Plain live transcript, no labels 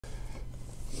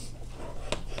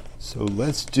So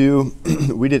let's do,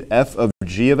 we did f of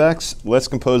g of x. Let's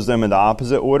compose them in the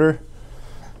opposite order.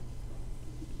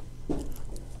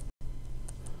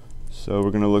 So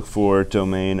we're going to look for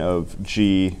domain of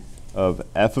g of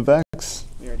f of x.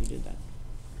 We already did that.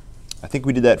 I think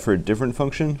we did that for a different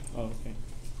function. Oh, okay.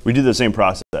 We did the same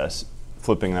process,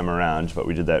 flipping them around, but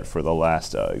we did that for the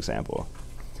last example.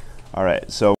 All right,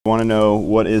 so I want to know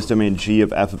what is domain g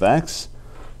of f of x.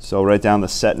 So I'll write down the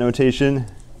set notation.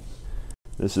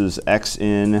 This is x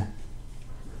in.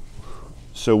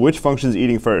 So which function is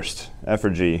eating first, f or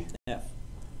g? F.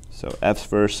 So f's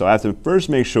first. So I have to first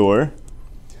make sure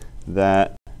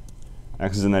that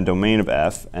x is in the domain of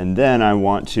f, and then I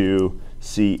want to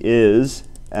see is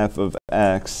f of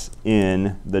x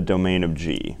in the domain of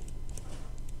g.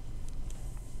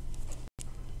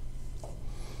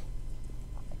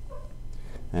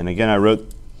 And again, I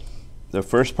wrote the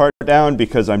first part down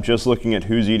because I'm just looking at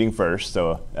who's eating first.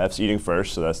 So f's eating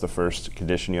first, so that's the first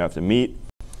condition you have to meet.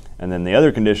 And then the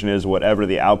other condition is whatever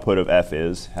the output of f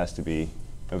is has to be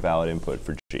a valid input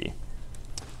for g.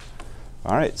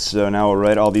 All right, so now we'll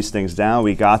write all these things down.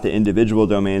 We got the individual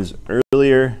domains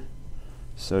earlier.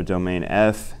 So domain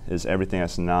f is everything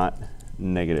that's not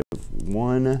negative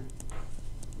 1.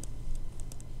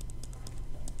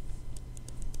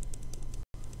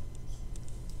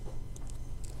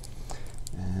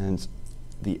 And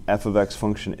the f of x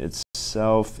function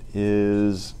itself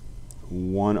is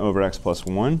 1 over x plus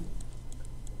 1.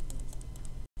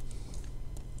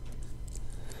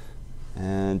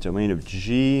 And domain of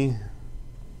g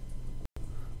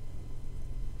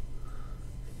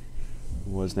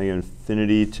was negative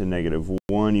infinity to negative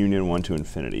 1 union 1 to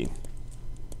infinity.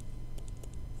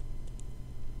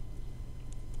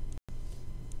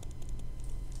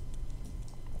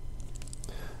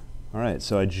 All right,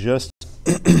 so I just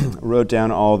wrote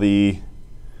down all the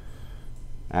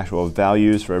actual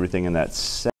values for everything in that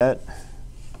set.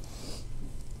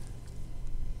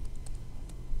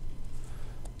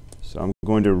 So I'm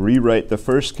going to rewrite the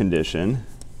first condition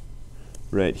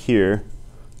right here.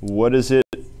 What does it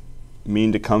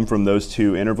mean to come from those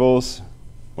two intervals?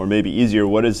 Or maybe easier,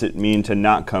 what does it mean to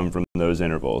not come from those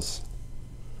intervals?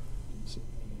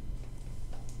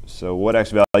 So what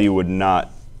x value would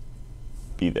not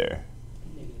be there?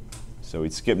 So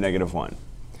we'd skip negative 1.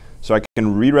 So I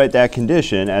can rewrite that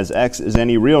condition as x is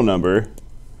any real number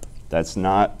that's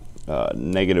not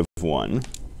negative 1.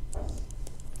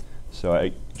 So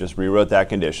I just rewrote that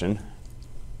condition.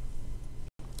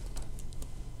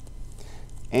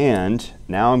 And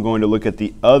now I'm going to look at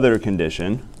the other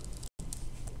condition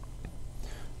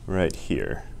right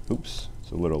here. Oops,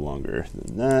 it's a little longer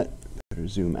than that. Better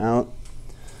zoom out.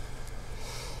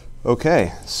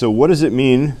 Okay, so what does it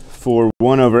mean for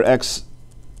 1 over x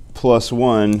plus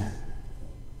 1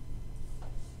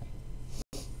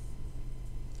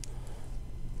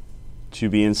 to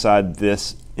be inside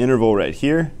this interval right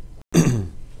here?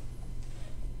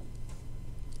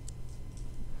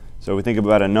 So we think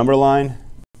about a number line.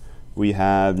 We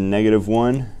have negative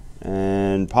 1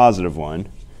 and positive 1,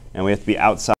 and we have to be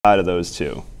outside of those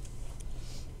two.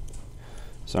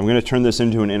 So I'm going to turn this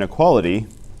into an inequality.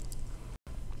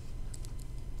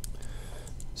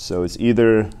 So it's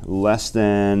either less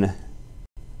than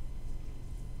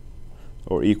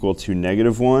or equal to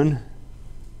negative 1,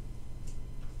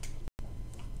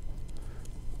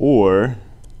 or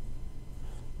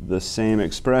the same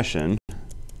expression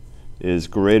is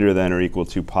greater than or equal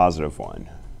to positive 1.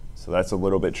 So that's a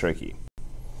little bit tricky.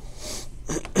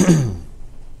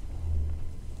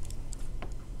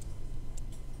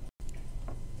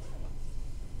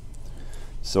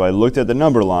 So I looked at the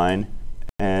number line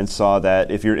and saw that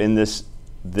if you're in this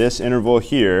interval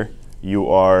here, you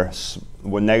are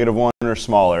negative 1 or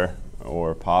smaller,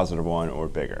 or positive 1 or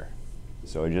bigger.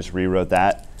 So I just rewrote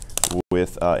that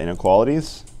with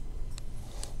inequalities.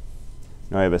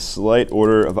 Now I have a slight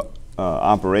order of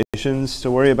operations to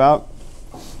worry about.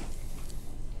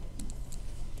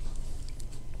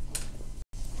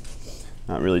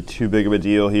 Not really too big of a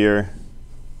deal here.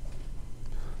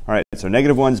 All right, so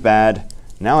negative 1's bad.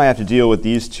 Now I have to deal with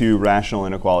these two rational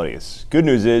inequalities. Good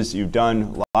news is you've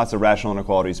done lots of rational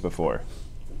inequalities before.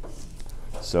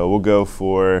 So we'll go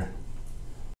for,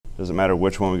 doesn't matter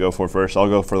which one we go for first. I'll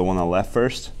go for the one on the left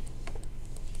first.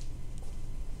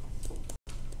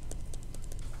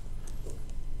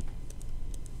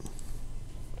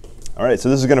 All right, so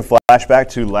this is going to flash back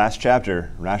to last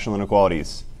chapter, rational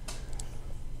inequalities.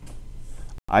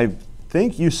 I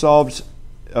think you solved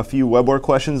a few web work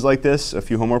questions like this, a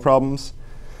few homework problems.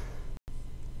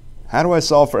 How do I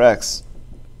solve for x?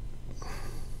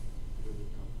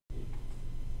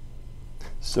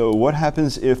 So what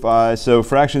happens if so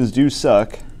fractions do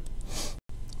suck.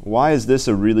 Why is this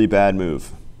a really bad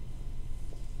move?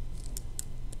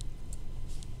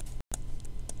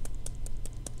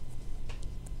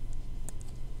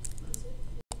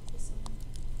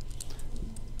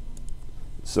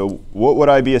 So what would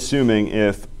I be assuming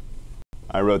if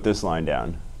I wrote this line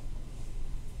down?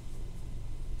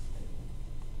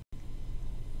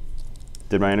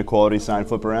 Did my inequality sign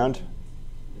flip around?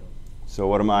 So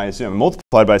what am I assuming?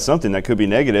 Multiplied by something that could be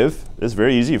negative. It's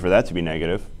very easy for that to be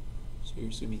negative. So you're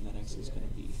assuming that x is going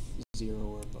to be 0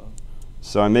 or above.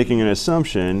 So I'm making an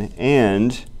assumption,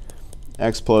 and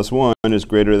x plus 1 is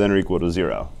greater than or equal to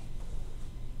 0.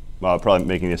 Well, I'm probably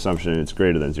making the assumption it's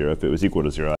greater than 0. If it was equal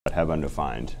to 0, I'd have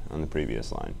undefined on the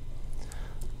previous line.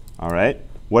 All right.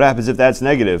 What happens if that's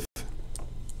negative?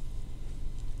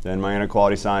 Then my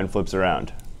inequality sign flips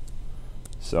around.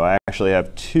 So I actually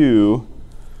have two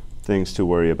things to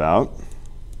worry about.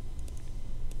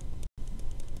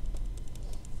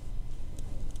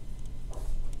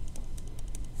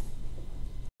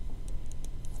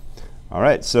 All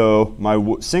right, so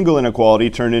my single inequality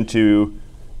turned into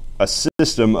a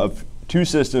system of two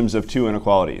systems of two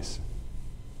inequalities.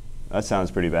 That sounds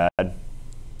pretty bad.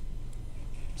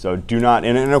 So do not,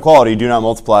 in an inequality, do not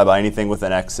multiply by anything with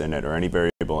an x in it or any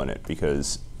variable in it,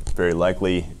 because very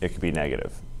likely it could be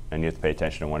negative. And you have to pay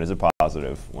attention to when is it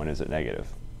positive, when is it negative.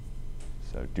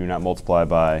 So do not multiply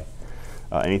by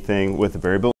anything with a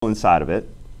variable inside of it.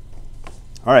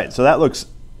 All right, so that looks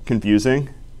confusing.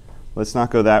 Let's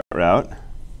not go that route.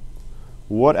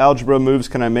 What algebra moves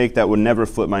can I make that would never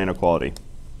flip my inequality?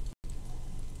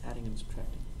 Adding and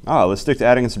subtracting. Ah, let's stick to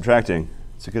adding and subtracting.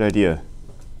 It's a good idea.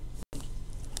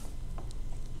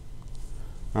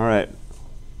 All right,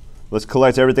 let's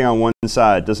collect everything on one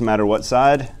side. Doesn't matter what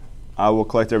side. I will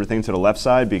collect everything to the left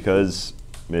side because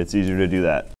it's easier to do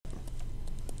that.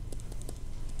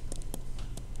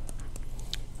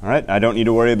 All right, I don't need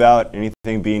to worry about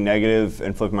anything being negative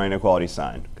and flipping my inequality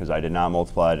sign because I did not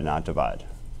multiply, I did not divide.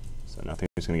 So nothing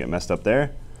is going to get messed up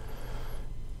there.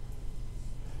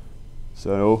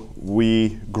 So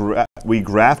we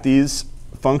graph these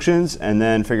functions and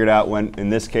then figured out when, in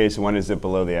this case, when is it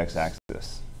below the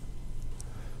x-axis.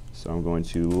 So I'm going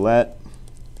to let,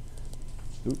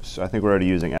 oops, I think we're already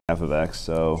using f of x,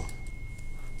 so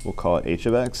we'll call it h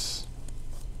of x.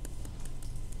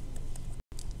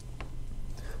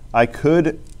 I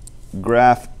could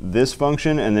graph this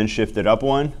function and then shift it up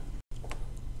one,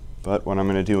 but what I'm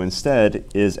going to do instead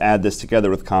is add this together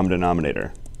with common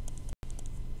denominator.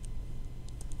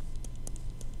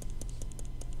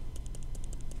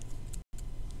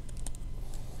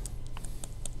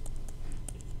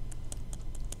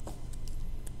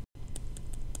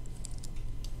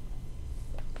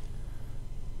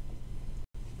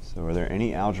 So are there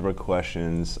any algebra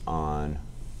questions on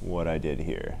what I did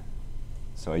here?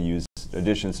 So I used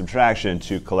addition and subtraction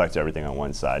to collect everything on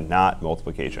one side, not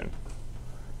multiplication,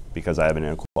 because I have an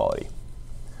inequality.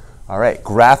 All right,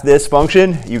 graph this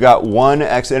function. You got one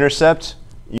x-intercept.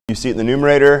 You see it in the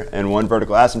numerator, and one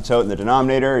vertical asymptote in the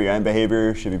denominator. Your end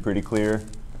behavior should be pretty clear.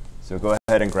 So go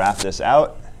ahead and graph this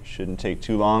out. Shouldn't take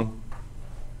too long.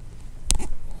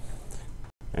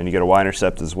 And you get a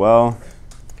y-intercept as well.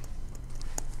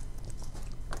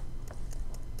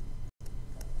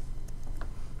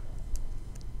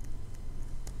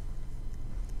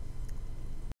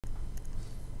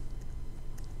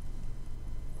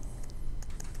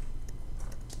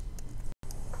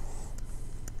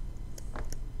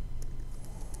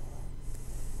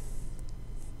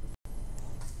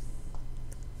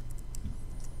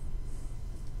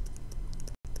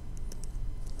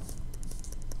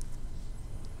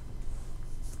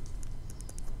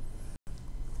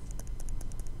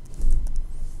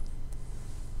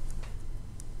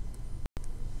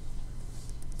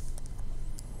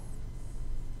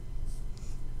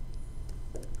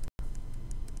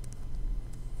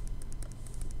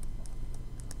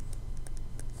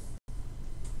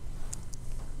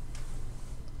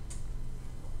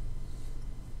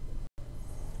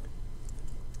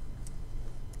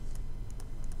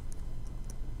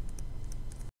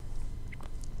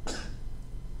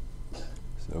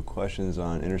 So questions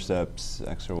on intercepts,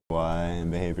 x or y,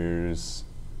 and behaviors.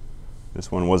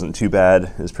 This one wasn't too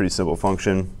bad. It's a pretty simple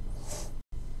function.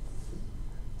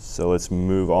 So let's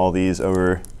move all these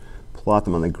over, plot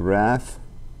them on the graph.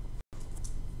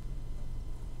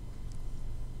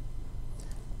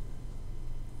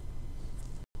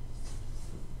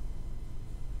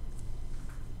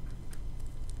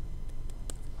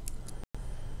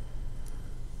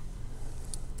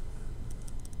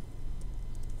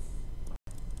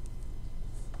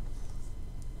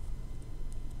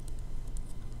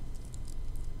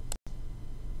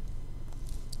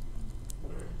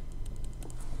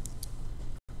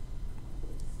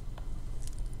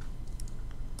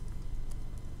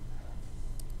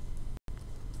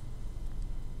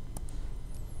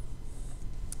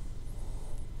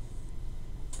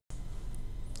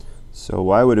 So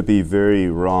why would it be very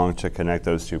wrong to connect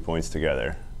those 2 points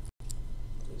together?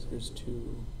 Because there's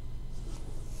two.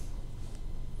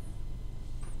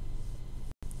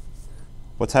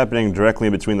 What's happening directly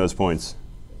in between those points?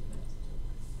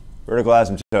 Vertical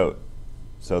asymptote.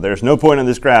 So there's no point on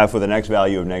this graph with an x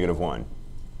value of -1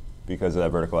 because of that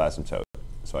vertical asymptote.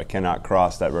 So I cannot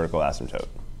cross that vertical asymptote.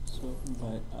 So,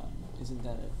 but isn't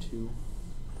that a 2?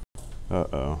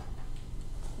 Uh-oh.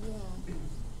 Yeah.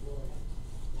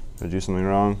 Did I do something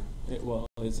wrong? Well,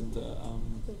 isn't the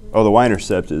Oh, the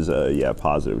y-intercept is, yeah,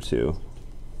 +2.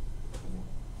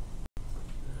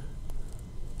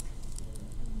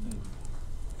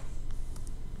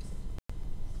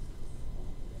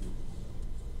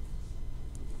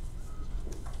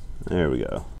 There we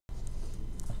go.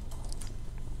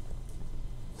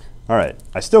 All right,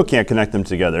 I still can't connect them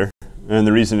together, and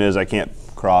the reason is I can't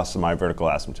cross my vertical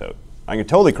asymptote. I can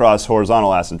totally cross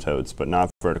horizontal asymptotes, but not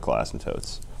vertical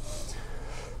asymptotes.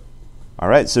 All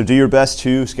right, so do your best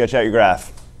to sketch out your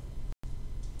graph.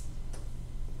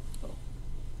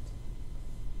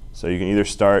 So you can either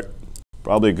start,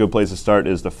 probably a good place to start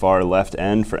is the far left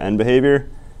end for end behavior,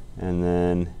 and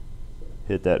then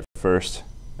hit that first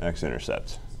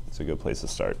x-intercept. It's a good place to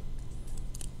start.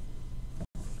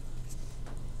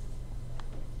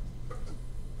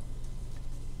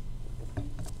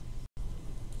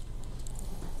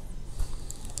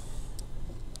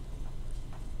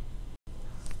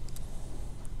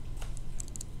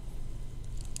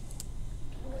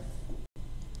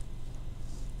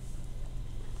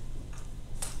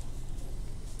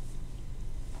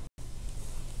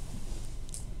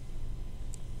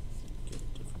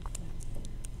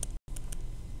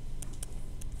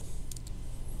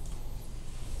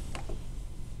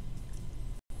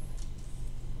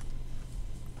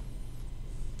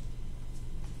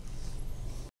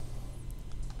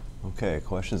 Okay,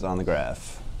 questions on the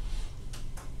graph.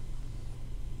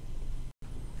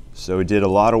 So we did a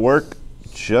lot of work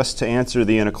just to answer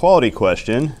the inequality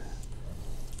question.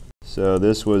 So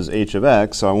this was h of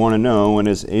x, so I want to know when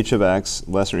is h of x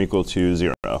less than or equal to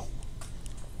 0.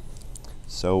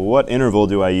 So what interval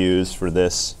do I use for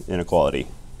this inequality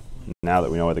now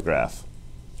that we know the graph?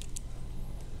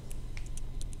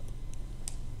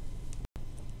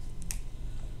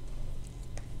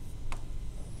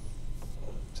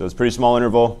 So it's a pretty small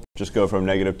interval. Just go from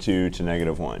 -2 to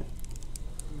 -1.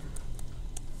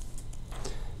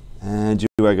 And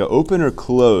do I go open or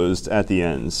closed at the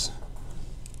ends?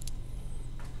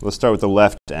 Let's start with the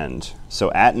left end.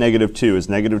 So at -2, is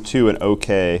 -2 an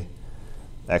OK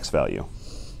x value?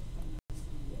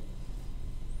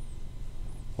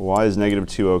 Why is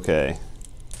 -2 OK?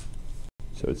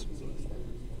 So it's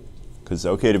because it's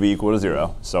OK to be equal to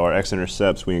 0. So our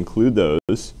x-intercepts, we include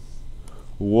those.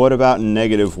 What about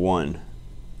 -1?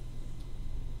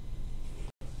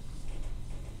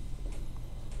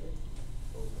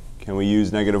 Can we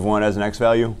use -1 as an x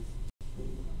value?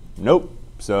 Nope.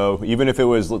 So even if it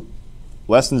was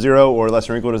less than 0 or less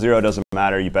than or equal to 0, it doesn't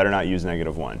matter. You better not use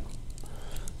 -1.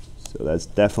 So that's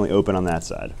definitely open on that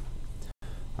side.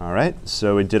 All right,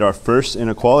 so we did our first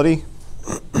inequality.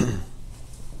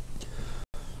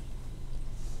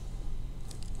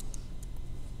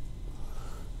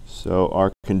 So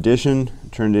our condition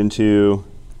turned into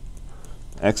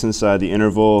x inside the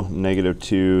interval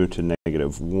 -2 to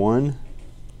 -1.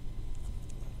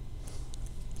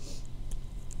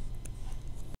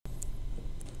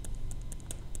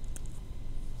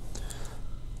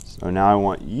 So now I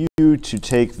want you to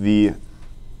take the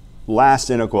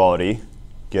last inequality,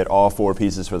 get all 4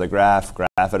 pieces for the graph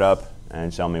it up,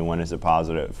 and tell me when is it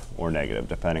positive or negative,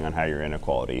 depending on how your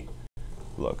inequality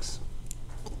looks.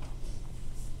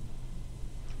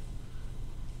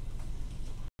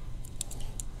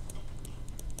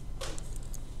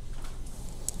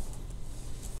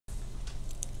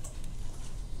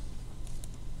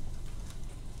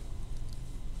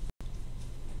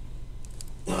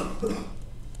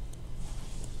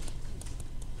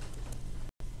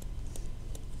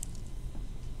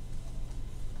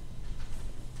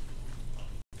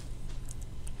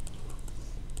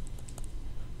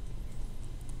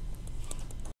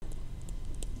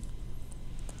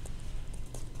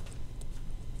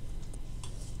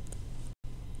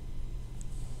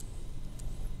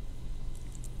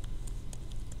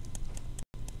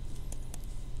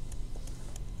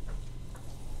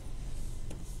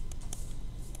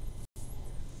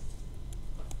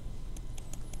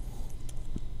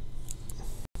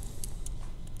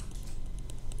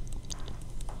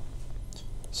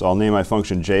 So I'll name my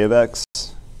function j of x,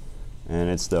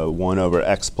 and it's the 1 over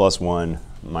x plus 1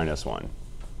 minus 1.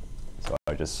 So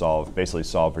I just basically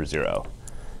solve for 0.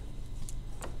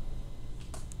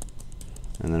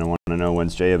 And then I want to know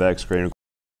when's j of x greater than